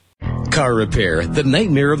Car repair, the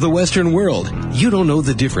nightmare of the Western world. You don't know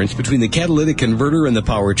the difference between the catalytic converter and the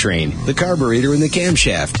powertrain, the carburetor and the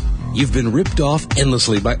camshaft. You've been ripped off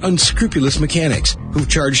endlessly by unscrupulous mechanics who've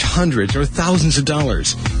charged hundreds or thousands of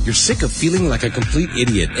dollars. You're sick of feeling like a complete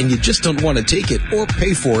idiot and you just don't want to take it or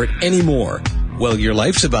pay for it anymore. Well, your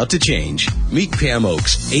life's about to change. Meet Pam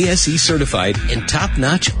Oakes, ASE certified and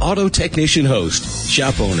top-notch auto technician host,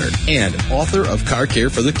 shop owner, and author of Car Care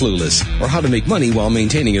for the Clueless, or How to Make Money While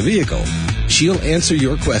Maintaining a Vehicle. She'll answer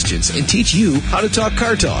your questions and teach you how to talk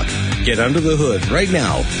car talk. Get under the hood right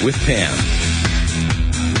now with Pam.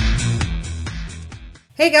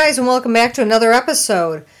 Hey guys, and welcome back to another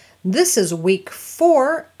episode. This is week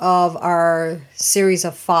 4 of our series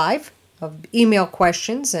of 5 of email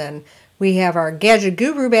questions, and we have our gadget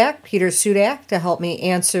guru back, Peter Sudak, to help me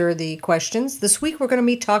answer the questions. This week we're going to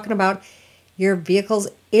be talking about your vehicle's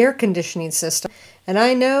air conditioning system. And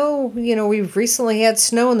I know, we've recently had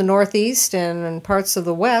snow in the Northeast and in parts of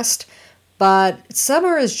the West, but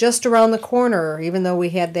summer is just around the corner, even though we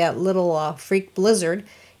had that little freak blizzard.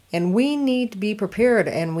 And we need to be prepared,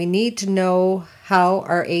 and we need to know how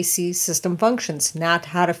our AC system functions. Not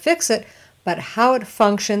how to fix it, but how it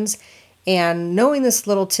functions. And knowing this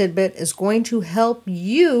little tidbit is going to help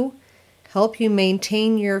you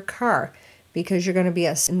maintain your car, because you're going to be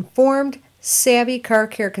an informed, savvy car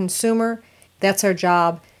care consumer. That's our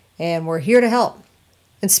job, and we're here to help.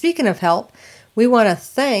 And speaking of help, we want to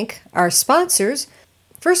thank our sponsors.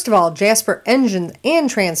 First of all, Jasper Engines and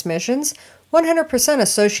Transmissions, 100%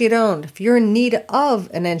 associate owned. If you're in need of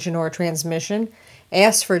an engine or transmission,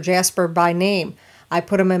 ask for Jasper by name. I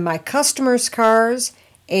put them in my customers' cars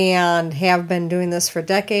and have been doing this for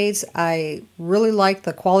decades. I really like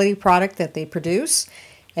the quality product that they produce.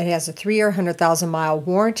 It has a 3-year, 100,000-mile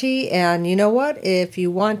warranty, and you know what? If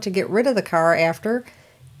you want to get rid of the car after,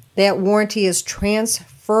 that warranty is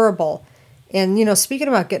transferable. And, speaking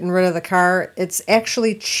about getting rid of the car, it's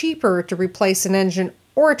actually cheaper to replace an engine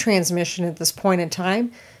or a transmission at this point in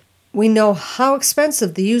time. We know how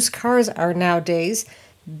expensive the used cars are nowadays.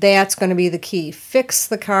 That's going to be the key. Fix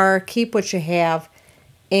the car, keep what you have,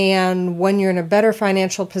 and when you're in a better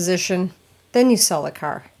financial position, then you sell the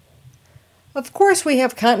car. Of course, we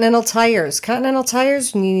have Continental Tires. Continental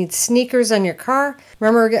Tires, when you need sneakers on your car.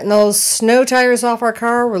 Remember getting those snow tires off our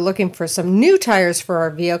car? We're looking for some new tires for our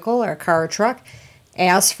vehicle, our car or truck.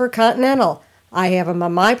 Ask for Continental. I have them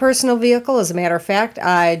on my personal vehicle. As a matter of fact,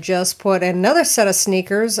 I just put another set of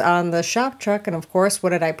sneakers on the shop truck, and of course,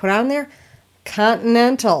 what did I put on there?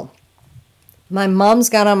 Continental. My mom's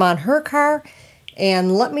got them on her car,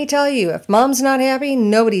 and let me tell you, if mom's not happy,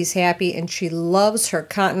 nobody's happy, and she loves her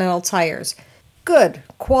Continental tires. Good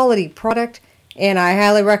quality product, and I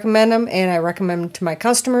highly recommend them, and I recommend them to my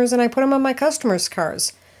customers, and I put them on my customers'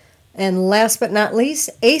 cars. And last but not least,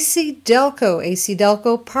 AC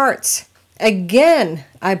Delco parts. Again,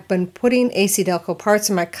 I've been putting AC Delco parts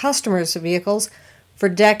in my customers' vehicles for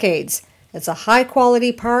decades. It's a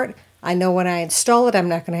high-quality part. I know when I install it, I'm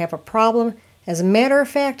not going to have a problem. As a matter of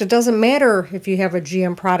fact, it doesn't matter if you have a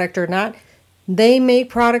GM product or not. They make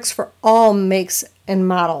products for all makes and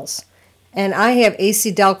models. And I have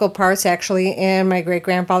AC Delco parts actually in my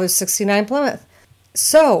great-grandfather's 69 Plymouth.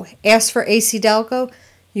 So, ask for AC Delco.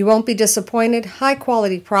 You won't be disappointed.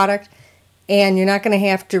 High-quality product. And you're not going to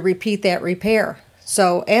have to repeat that repair.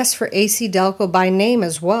 So ask for AC Delco by name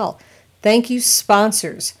as well. Thank you,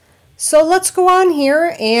 sponsors. So let's go on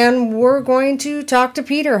here, and we're going to talk to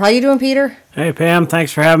Peter. How you doing, Peter? Hey, Pam.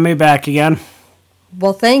 Thanks for having me back again.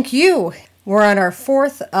 Well, thank you. We're on our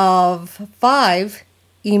 4th of 5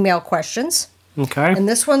 email questions. Okay. And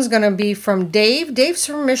this one's going to be from Dave. Dave's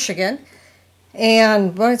from Michigan.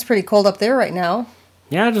 And, well, it's pretty cold up there right now.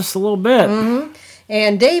 Yeah, just a little bit. Mm-hmm.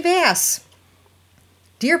 And Dave asks,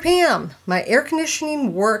 Dear Pam, my air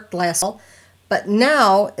conditioning worked last fall, but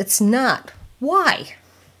now it's not. Why?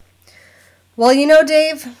 Well,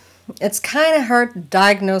 Dave, it's kind of hard to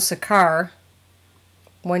diagnose a car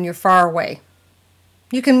when you're far away.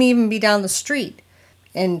 You can even be down the street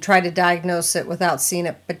and try to diagnose it without seeing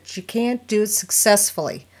it, but you can't do it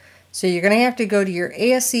successfully. So you're going to have to go to your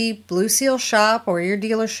ASE Blue Seal shop or your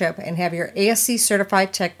dealership and have your ASE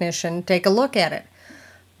certified technician take a look at it.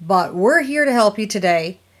 But we're here to help you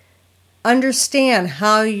today understand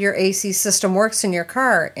how your AC system works in your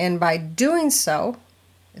car. And by doing so,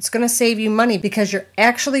 it's going to save you money because you're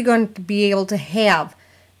actually going to be able to have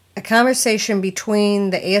a conversation between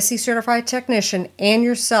the ASE certified technician and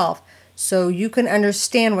yourself so you can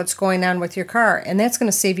understand what's going on with your car. And that's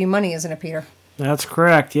going to save you money, isn't it, Peter? That's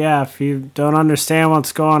correct. Yeah, if you don't understand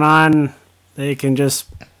what's going on, they can just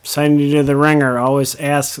send you to the ringer. Always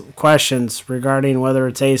ask questions regarding whether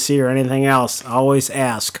it's AC or anything else. Always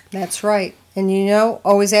ask. That's right. And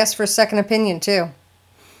always ask for a second opinion too.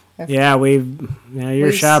 Yeah,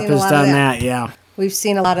 your shop has done that. Yeah. We've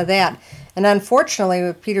seen a lot of that. And unfortunately,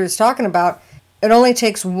 what Peter is talking about, it only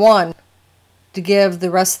takes one to give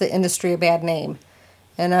the rest of the industry a bad name.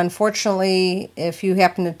 And unfortunately, if you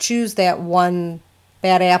happen to choose that one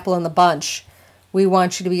bad apple in the bunch, we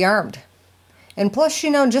want you to be armed. And plus,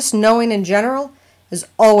 just knowing in general is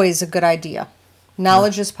always a good idea.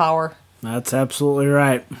 Knowledge is power. That's absolutely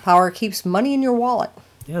right. Power keeps money in your wallet.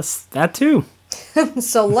 Yes, that too.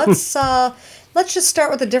 So let's just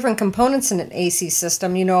start with the different components in an AC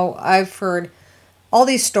system. I've heard all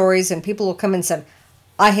these stories, and people will come and say,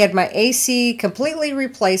 I had my AC completely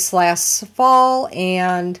replaced last fall,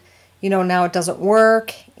 and now it doesn't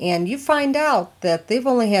work. And you find out that they've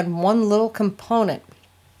only had one little component,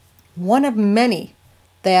 one of many,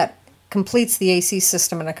 that completes the AC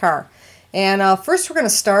system in a car. And first we're going to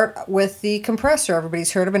start with the compressor.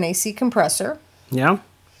 Everybody's heard of an AC compressor. Yeah.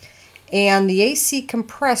 And the AC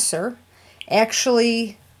compressor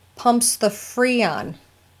actually pumps the Freon.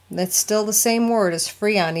 That's still the same word as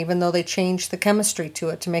Freon, even though they changed the chemistry to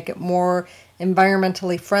it to make it more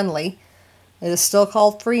environmentally friendly. It is still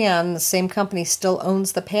called Freon. The same company still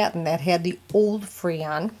owns the patent that had the old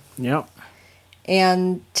Freon. Yep.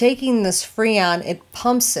 And taking this Freon, it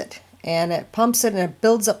pumps it. And it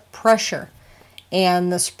builds up pressure.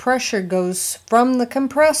 And this pressure goes from the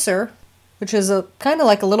compressor, which is a kind of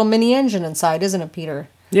like a little mini engine inside, isn't it, Peter?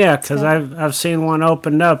 Yeah, because I've seen one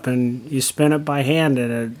opened up, and you spin it by hand,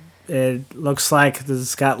 and it looks like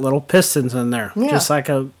it's got little pistons in there, just like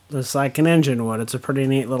an engine would. It's a pretty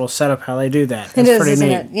neat little setup how they do that. It is, pretty isn't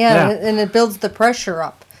neat. it? Yeah, and it builds the pressure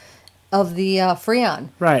up of the Freon.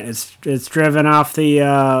 Right, it's driven off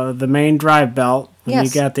the main drive belt when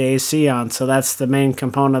you got the AC on, so that's the main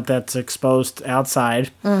component that's exposed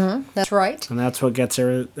outside. Mm-hmm. That's right. And that's what gets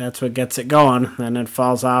it going. Then it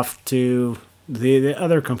falls off to the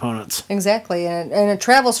other components. Exactly, and it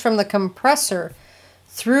travels from the compressor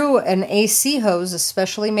through an AC hose, a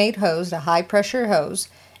specially made hose, a high pressure hose,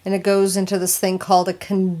 and it goes into this thing called a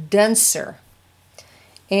condenser.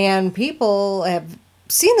 And people have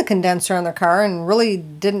seen the condenser on their car and really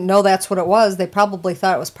didn't know that's what it was. They probably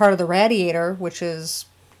thought it was part of the radiator, which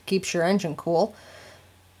keeps your engine cool.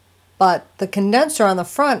 But the condenser on the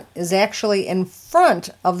front is actually in front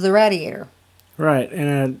of the radiator. Right,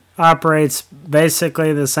 and it operates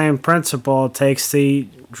basically the same principle. It takes the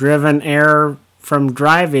driven air from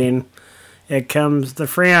driving. The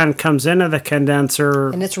Freon comes into the condenser.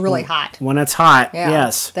 And it's really hot. When it's hot, yeah,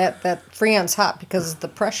 yes. That Freon's hot because of the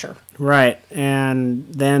pressure. Right,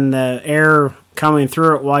 and then the air coming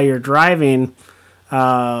through it while you're driving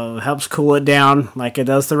helps cool it down like it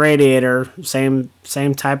does the radiator. Same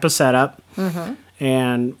type of setup. Mm-hmm.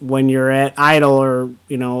 And when you're at idle or,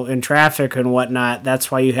 in traffic and whatnot,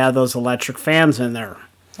 that's why you have those electric fans in there.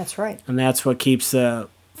 That's right. And that's what keeps the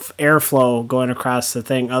airflow going across the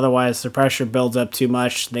thing. Otherwise, the pressure builds up too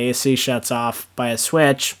much. The AC shuts off by a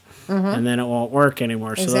switch, and then it won't work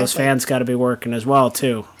anymore. So those fans got to be working as well,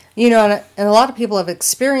 too. And a lot of people have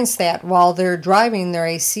experienced that while they're driving, their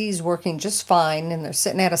AC's working just fine, and they're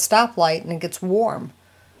sitting at a stoplight, and it gets warm.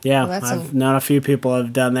 Yeah, I've known a few people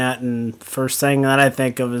have done that, and first thing that I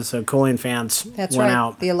think of is the cooling fans That's went right,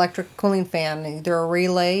 out. The electric cooling fan, either a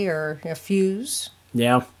relay or a fuse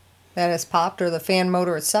Yeah. that has popped, or the fan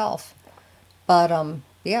motor itself. But,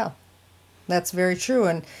 yeah, that's very true.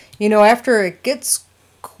 And, after it gets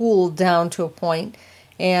cooled down to a point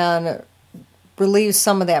and relieves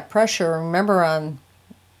some of that pressure, remember on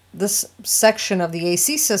this section of the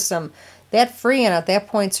AC system, that Freon at that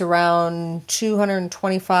point's around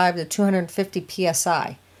 225 to 250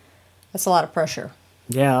 psi. That's a lot of pressure.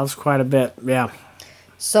 Yeah, that's quite a bit, yeah.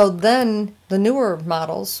 So then the newer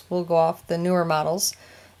models, we'll go off the newer models,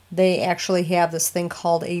 they actually have this thing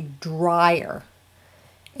called a dryer.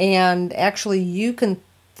 And actually you can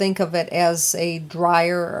think of it as a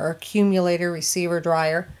dryer or accumulator receiver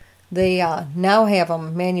dryer. They now have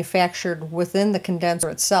them manufactured within the condenser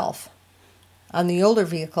itself. On the older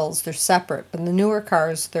vehicles, they're separate, but in the newer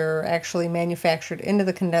cars, they're actually manufactured into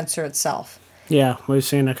the condenser itself. Yeah, we've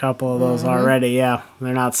seen a couple of those already, yeah.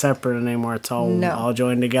 They're not separate anymore. It's all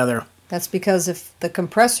joined together. That's because if the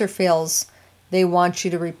compressor fails, they want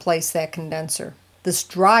you to replace that condenser. This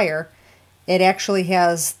dryer, it actually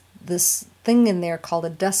has this thing in there called a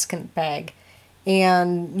desiccant bag.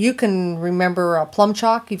 And you can remember plum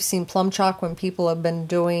chalk. You've seen plum chalk when people have been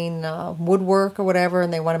doing woodwork or whatever,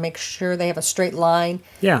 and they want to make sure they have a straight line.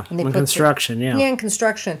 Yeah, and they in construction, Yeah, in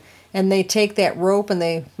construction. and they take that rope and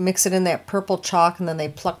they mix it in that purple chalk, and then they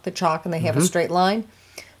pluck the chalk and they have a straight line.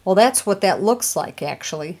 Well, that's what that looks like,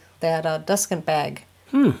 actually, that duskin bag.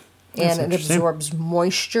 And it absorbs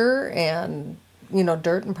moisture and,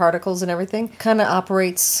 dirt and particles and everything. Kind of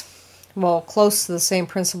operates, close to the same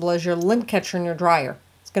principle as your lint catcher in your dryer.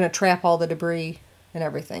 It's going to trap all the debris and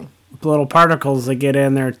everything. Little particles that get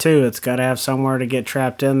in there, too. It's got to have somewhere to get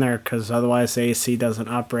trapped in there, because otherwise the AC doesn't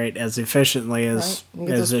operate as efficiently as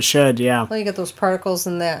it should, yeah. Well, you get those particles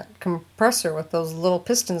in that compressor with those little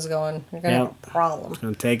pistons going. You're going to have a problem. It's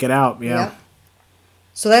going to take it out, yeah. Yep.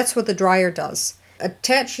 So that's what the dryer does.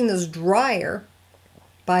 Attaching this dryer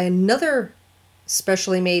by another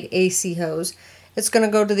specially made AC hose, it's going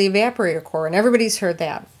to go to the evaporator core, and everybody's heard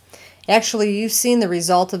that. Actually, you've seen the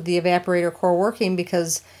result of the evaporator core working,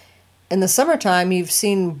 because in the summertime, you've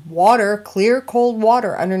seen water, clear, cold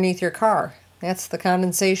water underneath your car. That's the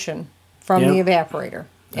condensation from the evaporator.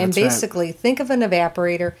 And basically, think of an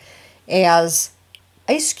evaporator as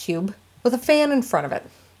ice cube with a fan in front of it.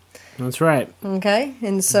 That's right. Okay?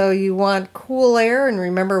 And so you want cool air, and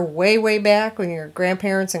remember way, way back when your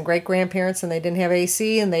grandparents and great-grandparents, and they didn't have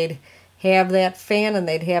AC, and they'd have that fan, and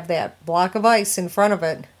they'd have that block of ice in front of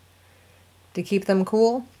it to keep them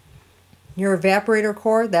cool. Your evaporator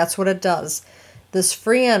core, that's what it does. This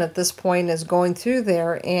Freon at this point is going through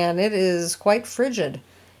there, and it is quite frigid.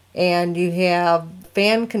 And you have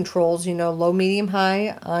fan controls, low, medium,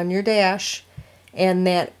 high on your dash, and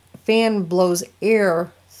that fan blows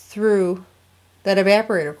air through that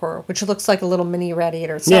evaporator core, which looks like a little mini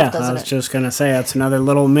radiator itself, doesn't it? Yeah, I was just going to say, that's another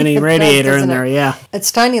little mini radiator in there, yeah.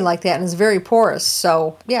 It's tiny like that, and it's very porous,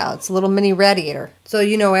 so yeah, it's a little mini radiator. So,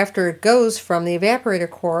 after it goes from the evaporator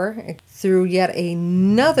core through yet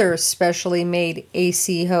another specially made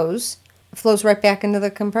AC hose, it flows right back into the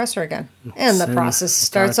compressor again. And the process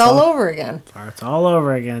starts all over again. Starts all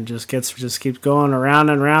over again. Just keeps going around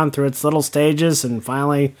and around through its little stages, and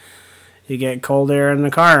finally you get cold air in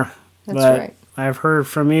the car. That's right. I've heard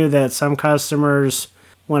from you that some customers,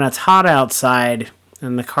 when it's hot outside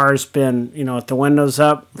and the car's been, with the windows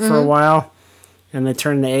up for a while, and they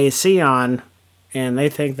turn the AC on, and they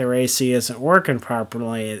think their AC isn't working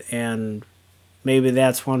properly, and maybe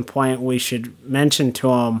that's one point we should mention to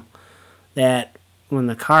them, that when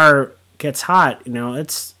the car gets hot,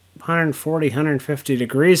 it's 140, 150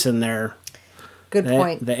 degrees in there. Good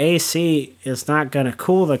point. The AC is not going to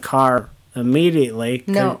cool the car immediately.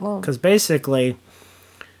 No, it won't. Because basically,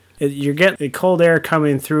 you're getting the cold air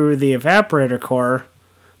coming through the evaporator core,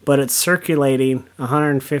 but it's circulating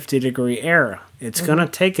 150 degree air. It's going to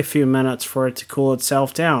take a few minutes for it to cool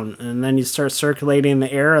itself down. And then you start circulating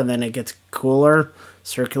the air, and then it gets cooler,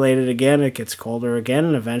 circulated again, it gets colder again,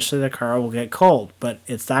 and eventually the car will get cold. But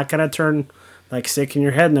it's not going to turn like sticking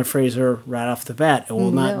your head in the freezer right off the bat. It will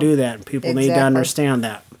not do that. People need to understand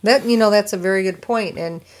that. That's a very good point.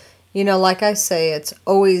 And like I say, it's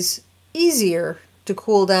always easier to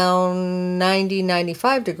cool down 90,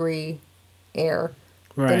 95 degree air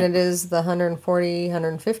than it is the 140,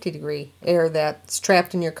 150 degree air that's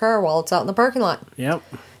trapped in your car while it's out in the parking lot. Yep.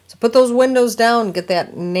 So put those windows down, get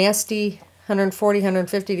that nasty 140,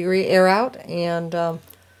 150 degree air out, and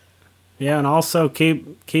and also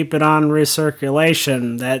keep it on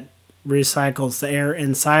recirculation. That recycles the air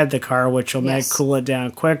inside the car, which will make cool it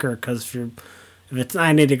down quicker, because if it's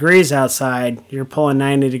 90 degrees outside, you're pulling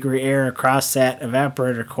 90 degree air across that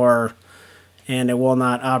evaporator core, and it will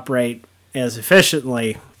not operate as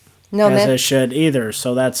efficiently as it should either.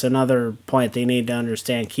 So that's another point they need to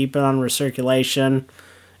understand. Keep it on recirculation,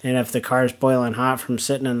 and if the car's boiling hot from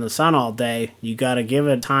sitting in the sun all day, you got to give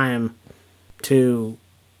it time to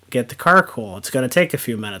get the car cool. It's going to take a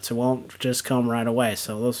few minutes. It won't just come right away.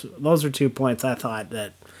 So those are 2 points I thought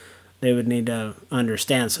that they would need to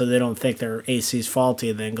understand, so they don't think their AC's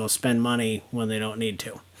faulty and then go spend money when they don't need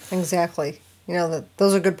to. Exactly.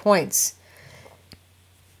 Those are good points.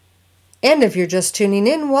 And if you're just tuning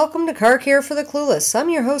in, welcome to Car Care for the Clueless.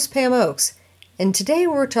 I'm your host, Pam Oakes. And today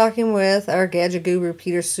we're talking with our gadget guru,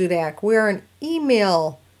 Peter Sudak. We're an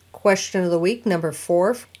email question of the week, number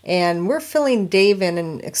 4. And we're filling Dave in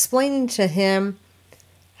and explaining to him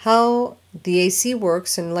how the AC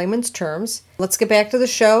works in layman's terms. Let's get back to the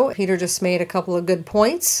show. Peter just made a couple of good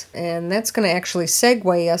points, and that's going to actually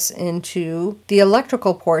segue us into the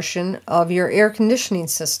electrical portion of your air conditioning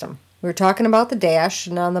system. We were talking about the dash,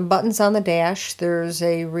 and on the buttons on the dash, there's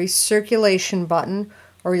a recirculation button,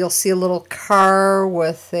 or you'll see a little car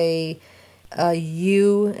with a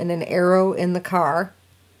U and an arrow in the car.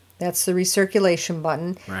 That's the recirculation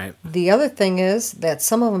button. Right. The other thing is that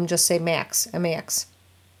some of them just say max, MAX,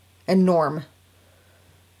 and norm.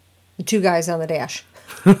 The two guys on the dash.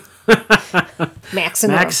 Max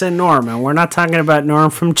and Max Norm. and Norm. And we're not talking about Norm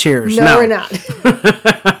from Cheers. No, we're not.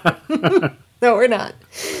 No, we're not.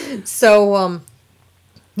 So,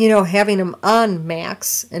 having them on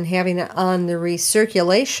max and having it on the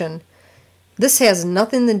recirculation, this has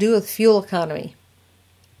nothing to do with fuel economy.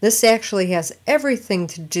 This actually has everything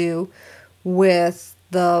to do with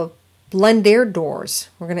the blend air doors.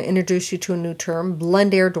 We're going to introduce you to a new term,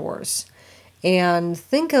 blend air doors. And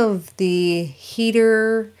think of the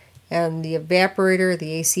heater and the evaporator,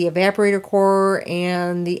 the AC evaporator core,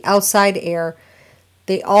 and the outside air.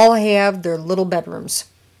 They all have their little bedrooms.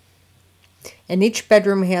 And each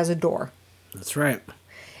bedroom has a door. That's right.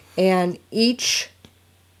 And each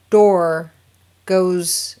door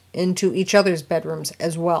goes into each other's bedrooms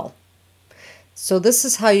as well. So this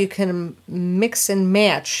is how you can mix and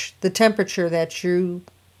match the temperature that you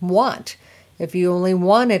want. If you only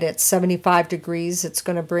want it at 75 degrees, it's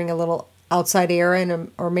going to bring a little outside air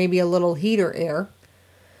in, or maybe a little heater air.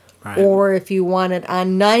 Right. Or if you want it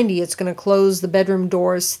on 90, it's going to close the bedroom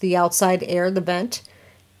doors to the outside air, the vent,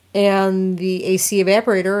 and the AC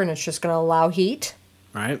evaporator, and it's just going to allow heat.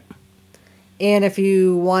 Right. And if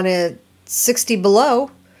you want it 60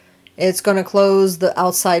 below, it's going to close the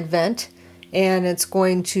outside vent, and it's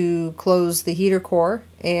going to close the heater core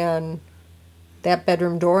and that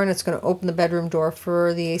bedroom door, and it's going to open the bedroom door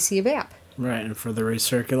for the AC evap. Right, and for the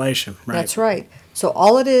recirculation. Right. That's right. So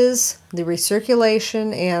all it is, the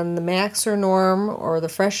recirculation and the max or norm or the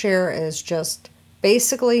fresh air is just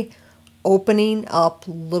basically opening up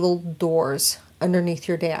little doors underneath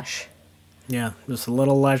your dash. Yeah, just a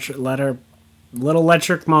little electric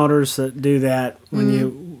motors that do that when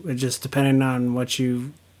you, just depending on what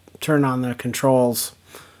you turn on the controls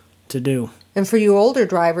to do. And for you older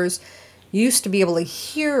drivers, you used to be able to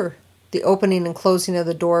hear the opening and closing of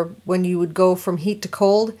the door when you would go from heat to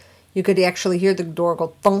cold. You could actually hear the door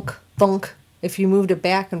go thunk, thunk if you moved it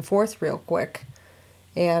back and forth real quick.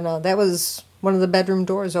 And that was one of the bedroom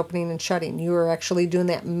doors opening and shutting. You were actually doing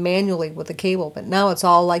that manually with a cable, but now it's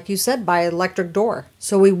all, like you said, by electric door.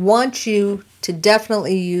 So we want you to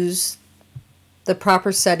definitely use the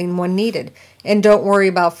proper setting when needed. And don't worry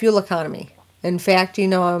about fuel economy. In fact,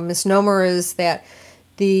 a misnomer is that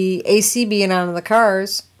the AC being on in the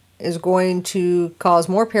cars is going to cause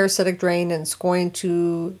more parasitic drain and it's going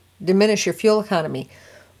to diminish your fuel economy.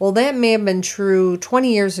 Well, that may have been true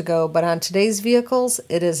 20 years ago, but on today's vehicles,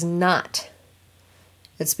 it is not.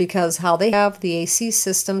 It's because how they have the AC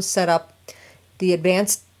system set up, the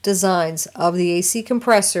advanced designs of the AC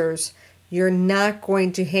compressors, you're not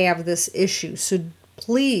going to have this issue. So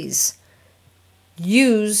please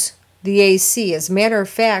use the AC. As a matter of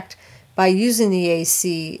fact, by using the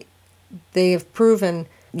AC, they have proven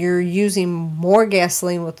you're using more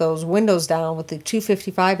gasoline with those windows down with the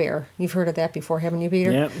 255 air. You've heard of that before, haven't you,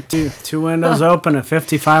 Peter? Yep, two windows open at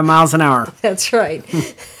 55 miles an hour. That's right.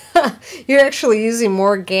 You're actually using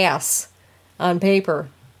more gas on paper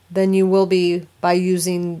than you will be by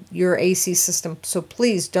using your AC system. So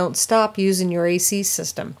please don't stop using your AC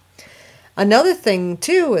system. Another thing,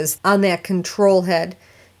 too, is on that control head,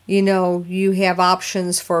 you have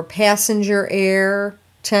options for passenger air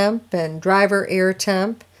temp and driver air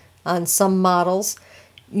temp on some models.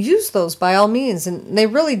 Use those by all means, and they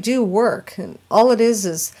really do work. And all it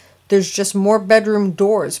is there's just more bedroom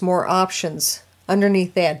doors, more options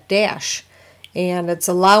underneath that dash, and it's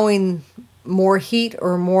allowing more heat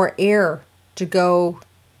or more air to go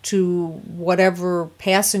to whatever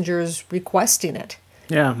passenger is requesting it.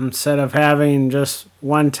 Yeah, instead of having just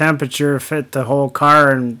one temperature fit the whole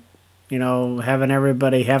car and having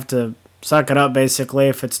everybody have to suck it up basically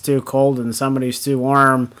if it's too cold and somebody's too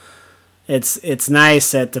warm. It's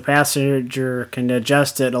nice that the passenger can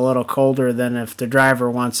adjust it a little colder than if the driver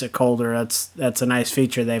wants it colder. That's a nice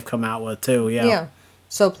feature they've come out with too. Yeah.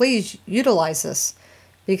 So please utilize this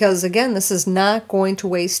because again, this is not going to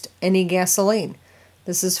waste any gasoline.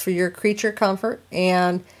 This is for your creature comfort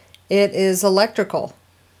and it is electrical.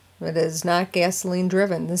 It is not gasoline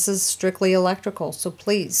driven. This is strictly electrical. So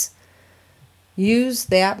please use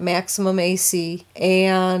that maximum AC.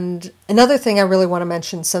 And another thing I really want to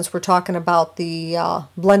mention, since we're talking about the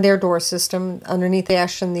blend air door system underneath the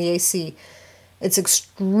dash and the AC, it's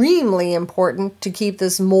extremely important to keep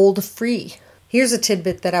this mold free. Here's a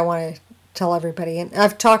tidbit that I want to tell everybody, and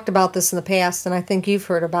I've talked about this in the past, and I think you've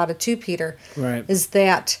heard about it too, Peter, right? Is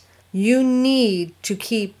that you need to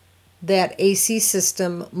keep that AC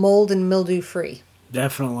system mold and mildew free.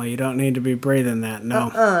 Definitely. You don't need to be breathing that,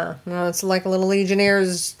 no. No, it's like a little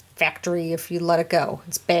Legionnaire's factory if you let it go.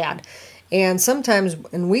 It's bad. And sometimes,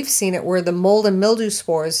 and we've seen it where the mold and mildew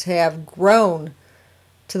spores have grown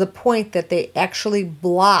to the point that they actually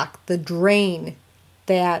block the drain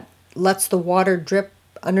that lets the water drip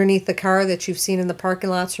underneath the car that you've seen in the parking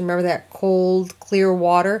lots. Remember that cold, clear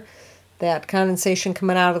water, that condensation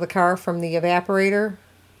coming out of the car from the evaporator?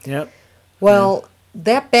 Yep. Well,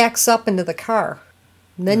 that backs up into the car.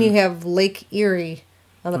 And then you have Lake Erie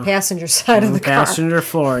on the passenger side of the car. Passenger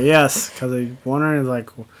floor, yes. Because I'm wondering, like,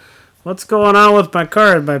 what's going on with my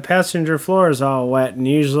car? My passenger floor is all wet. And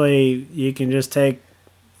usually you can just take,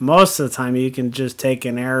 most of the time, you can just take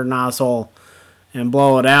an air nozzle and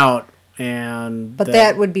blow it out. But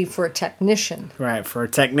that would be for a technician. Right, for a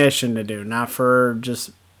technician to do, not for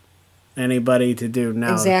just anybody to do.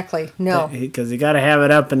 No. Exactly, no. Because you got to have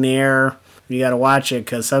it up in the air. You got to watch it,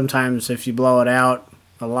 because sometimes if you blow it out,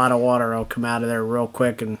 a lot of water will come out of there real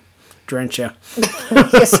quick and drench you.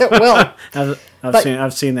 Yes, it will.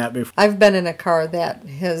 I've seen that before. I've been in a car that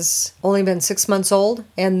has only been 6 months old,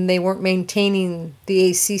 and they weren't maintaining the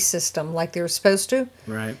AC system like they were supposed to.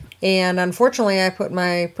 Right. And unfortunately, I put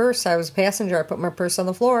my purse, I was a passenger, I put my purse on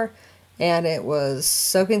the floor, and it was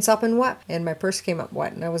soaking sopping wet, and my purse came up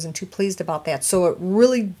wet, and I wasn't too pleased about that. So it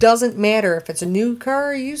really doesn't matter if it's a new car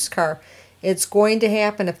or a used car. It's going to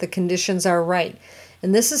happen if the conditions are right.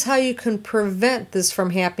 And this is how you can prevent this from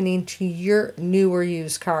happening to your new or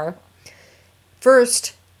used car.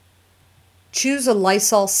 First, choose a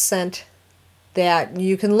Lysol scent that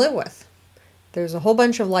you can live with. There's a whole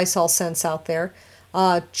bunch of Lysol scents out there.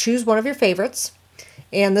 Choose one of your favorites,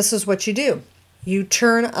 and this is what you do. You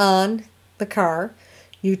turn on the car,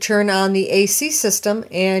 you turn on the AC system,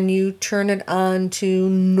 and you turn it on to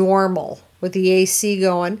normal with the AC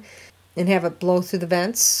going, and have it blow through the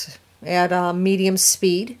vents at medium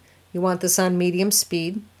speed. You want this on medium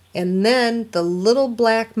speed. And then the little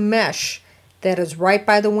black mesh that is right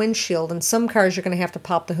by the windshield. In some cars, you're going to have to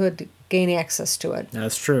pop the hood to gain access to it.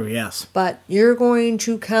 That's true, yes. But you're going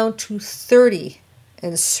to count to 30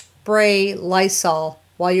 and spray Lysol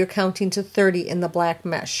while you're counting to 30 in the black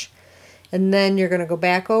mesh. And then you're going to go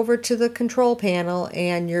back over to the control panel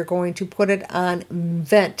and you're going to put it on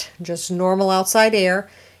vent, just normal outside air.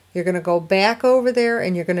 You're going to go back over there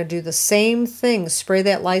and you're going to do the same thing. Spray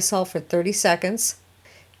that Lysol for 30 seconds.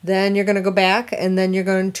 Then you're going to go back and then you're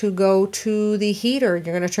going to go to the heater.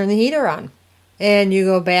 You're going to turn the heater on. And you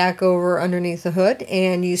go back over underneath the hood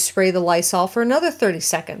and you spray the Lysol for another 30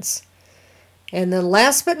 seconds. And then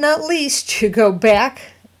last but not least, you go back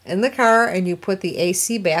in the car and you put the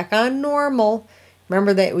AC back on normal.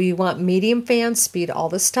 Remember that we want medium fan speed all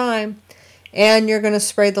this time. And you're going to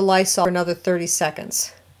spray the Lysol for another 30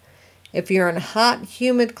 seconds. If you're in a hot,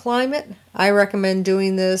 humid climate, I recommend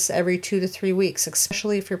doing this every 2 to 3 weeks,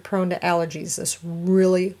 especially if you're prone to allergies. This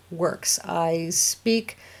really works. I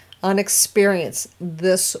speak on experience.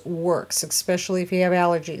 This works, especially if you have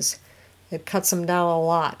allergies. It cuts them down a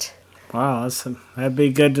lot. Wow, that'd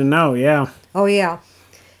be good to know, yeah. Oh, yeah.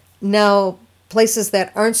 Now, places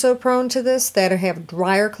that aren't so prone to this, that have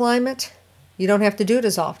drier climate, you don't have to do it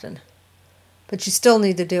as often. But you still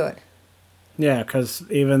need to do it. Yeah, because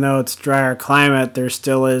even though it's drier climate, there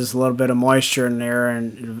still is a little bit of moisture in there,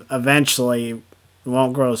 and eventually it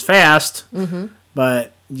won't grow as fast,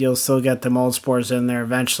 but you'll still get the mold spores in there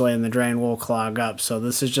eventually, and the drain will clog up. So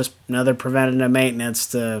this is just another preventative maintenance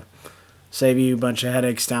to save you a bunch of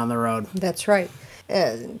headaches down the road. That's right.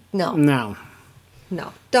 No,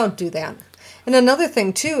 don't do that. And another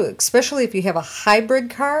thing, too, especially if you have a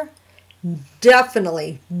hybrid car,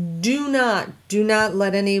 definitely do not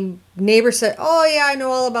let any neighbor say, oh yeah, I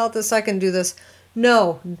know all about this, I can do this.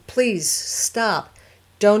 No, please stop.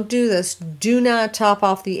 Don't do this. Do not top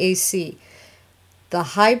off the AC. The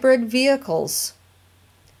hybrid vehicles,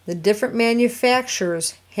 the different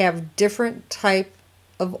manufacturers have different type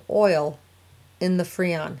of oil in the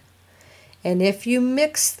Freon. And if you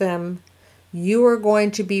mix them, you are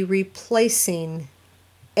going to be replacing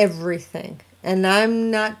everything. And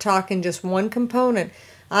I'm not talking just one component.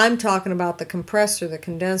 I'm talking about the compressor, the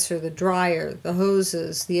condenser, the dryer, the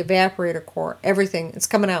hoses, the evaporator core, everything. It's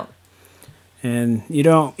coming out. And you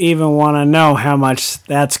don't even want to know how much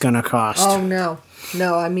that's going to cost. Oh, no.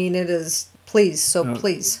 No, I mean, it is, please.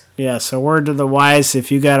 Yeah, so word to the wise,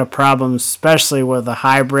 if you got a problem, especially with a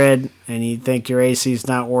hybrid, and you think your AC is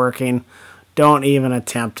not working, don't even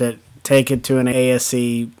attempt it. Take it to an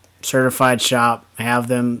ASE certified shop. Have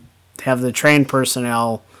the trained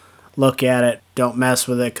personnel look at it. Don't mess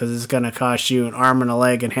with it, because it's going to cost you an arm and a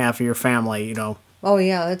leg and half of your family, you know. Oh,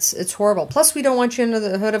 yeah, it's horrible. Plus, we don't want you under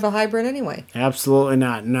the hood of a hybrid anyway. Absolutely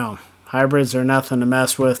not, no. Hybrids are nothing to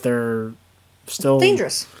mess with. They're still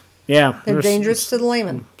dangerous. Yeah. They're dangerous to the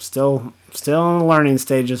layman. Still in the learning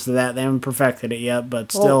stages of that. They haven't perfected it yet,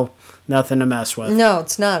 but still nothing to mess with. No,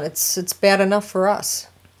 it's not. It's bad enough for us.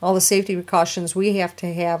 All the safety precautions we have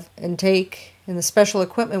to have and take, and the special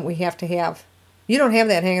equipment we have to have. You don't have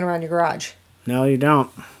that hanging around your garage. No, you don't.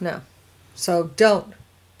 No. So don't.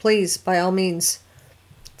 Please, by all means.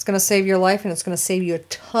 It's going to save your life, and it's going to save you a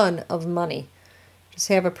ton of money. Just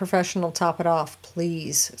have a professional top it off,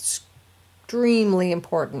 please. It's extremely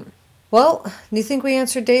important. Well, do you think we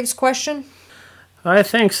answered Dave's question? I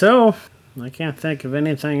think so. I can't think of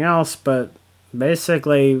anything else, but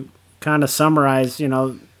basically kind of summarize,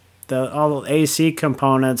 all the AC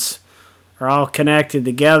components are all connected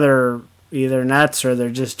together, either nuts or they're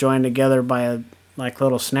just joined together by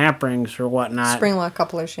little snap rings or whatnot. Spring lock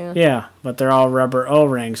couplers, yeah. Yeah, but they're all rubber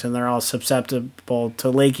O-rings and they're all susceptible to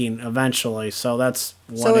leaking eventually. So that's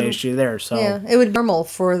one issue there. So yeah, it would be normal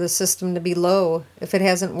for the system to be low if it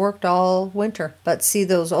hasn't worked all winter. But see,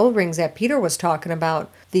 those O-rings that Peter was talking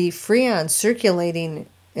about, the Freon circulating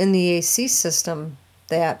in the AC system,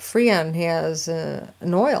 that Freon has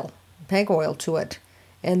an oil, peg oil to it.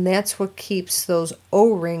 And that's what keeps those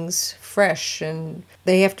O-rings fresh. And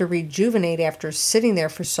they have to rejuvenate after sitting there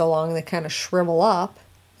for so long. They kind of shrivel up.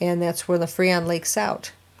 And that's where the Freon leaks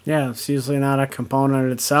out. Yeah, it's usually not a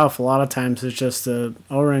component itself. A lot of times it's just the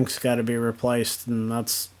O-rings got to be replaced. And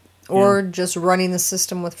that's... Or just running the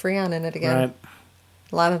system with Freon in it again. Right.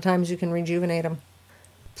 A lot of times you can rejuvenate them.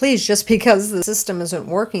 Please, just because the system isn't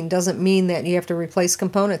working doesn't mean that you have to replace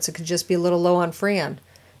components. It could just be a little low on Freon.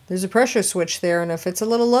 There's a pressure switch there, and if it's a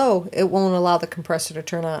little low, it won't allow the compressor to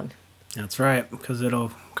turn on. That's right, because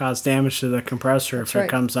it'll cause damage to the compressor That's if right. it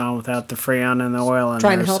comes on without the Freon and the oil in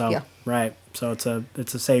Trying there. to help you. Right, so it's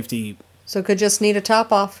a safety. So it could just need a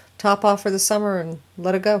top off for the summer and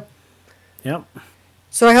let it go. Yep.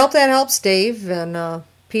 So I hope that helps, Dave and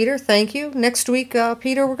Peter. Thank you. Next week,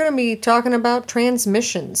 Peter, we're going to be talking about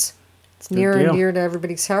transmissions. It's near and dear to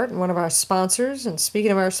everybody's heart, and one of our sponsors. And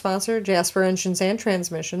speaking of our sponsor, Jasper Engines and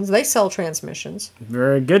Transmissions, they sell transmissions.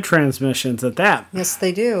 Very good transmissions at that. Yes,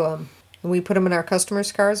 they do. And we put them in our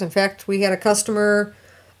customers' cars. In fact, we had a customer,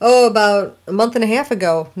 about a month and a half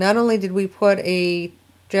ago. Not only did we put a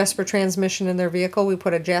Jasper transmission in their vehicle, we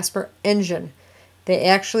put a Jasper engine. They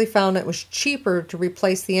actually found it was cheaper to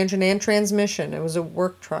replace the engine and transmission. It was a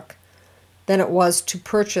work truck than it was to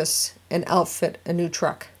purchase and outfit a new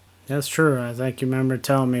truck. That's true. I think you remember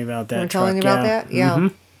telling me about that. I'm telling you about that? Yeah.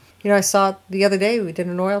 Mm-hmm. I saw it the other day. We did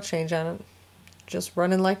an oil change on it. Just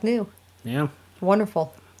running like new. Yeah.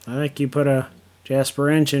 Wonderful. I think you put a Jasper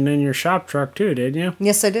engine in your shop truck too, didn't you?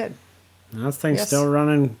 Yes, I did. That thing's still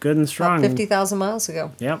running good and strong. About 50,000 miles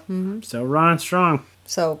ago. Yep. Mm-hmm. Still running strong.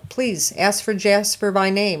 So please ask for Jasper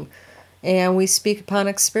by name. And we speak upon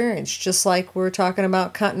experience, just like we're talking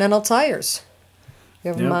about Continental tires. We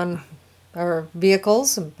have them on our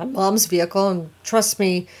vehicles, and my mom's vehicle, and trust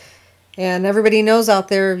me, and everybody knows out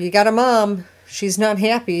there, you got a mom, she's not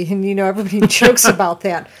happy, and everybody jokes about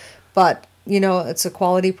that. But, it's a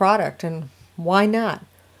quality product, and why not?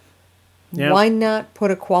 Yep. Why not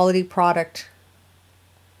put a quality product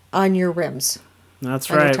on your rims? That's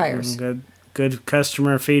on right. Your tires. Good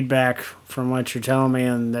customer feedback from what you're telling me,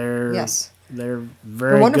 and they're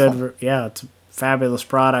very good. Yeah, it's a fabulous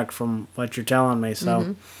product from what you're telling me. So.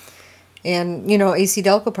 Mm-hmm. And, AC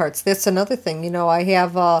Delco parts, that's another thing. I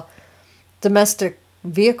have a domestic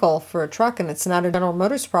vehicle for a truck, and it's not a General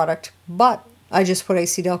Motors product, but I just put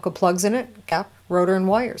AC Delco plugs in it, cap, rotor, and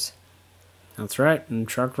wires. That's right, and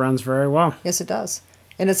the truck runs very well. Yes, it does.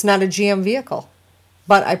 And it's not a GM vehicle,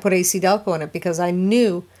 but I put AC Delco in it because I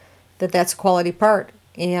knew that that's a quality part,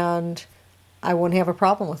 and I wouldn't have a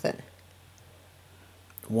problem with it.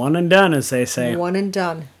 One and done, as they say. One and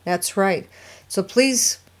done. That's right. So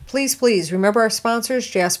please remember our sponsors,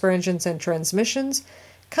 Jasper Engines and Transmissions,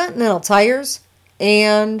 Continental Tires,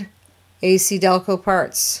 and AC Delco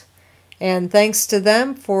Parts. And thanks to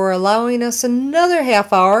them for allowing us another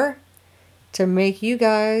half hour to make you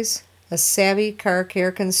guys a savvy car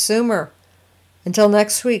care consumer. Until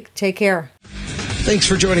next week, take care. Thanks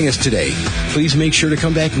for joining us today. Please make sure to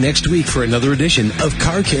come back next week for another edition of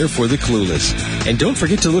Car Care for the Clueless. And don't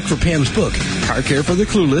forget to look for Pam's book, Car Care for the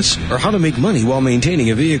Clueless, or How to Make Money While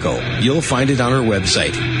Maintaining a Vehicle. You'll find it on our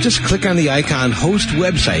website. Just click on the icon Host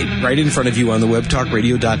Website right in front of you on the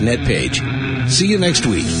webtalkradio.net page. See you next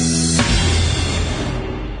week.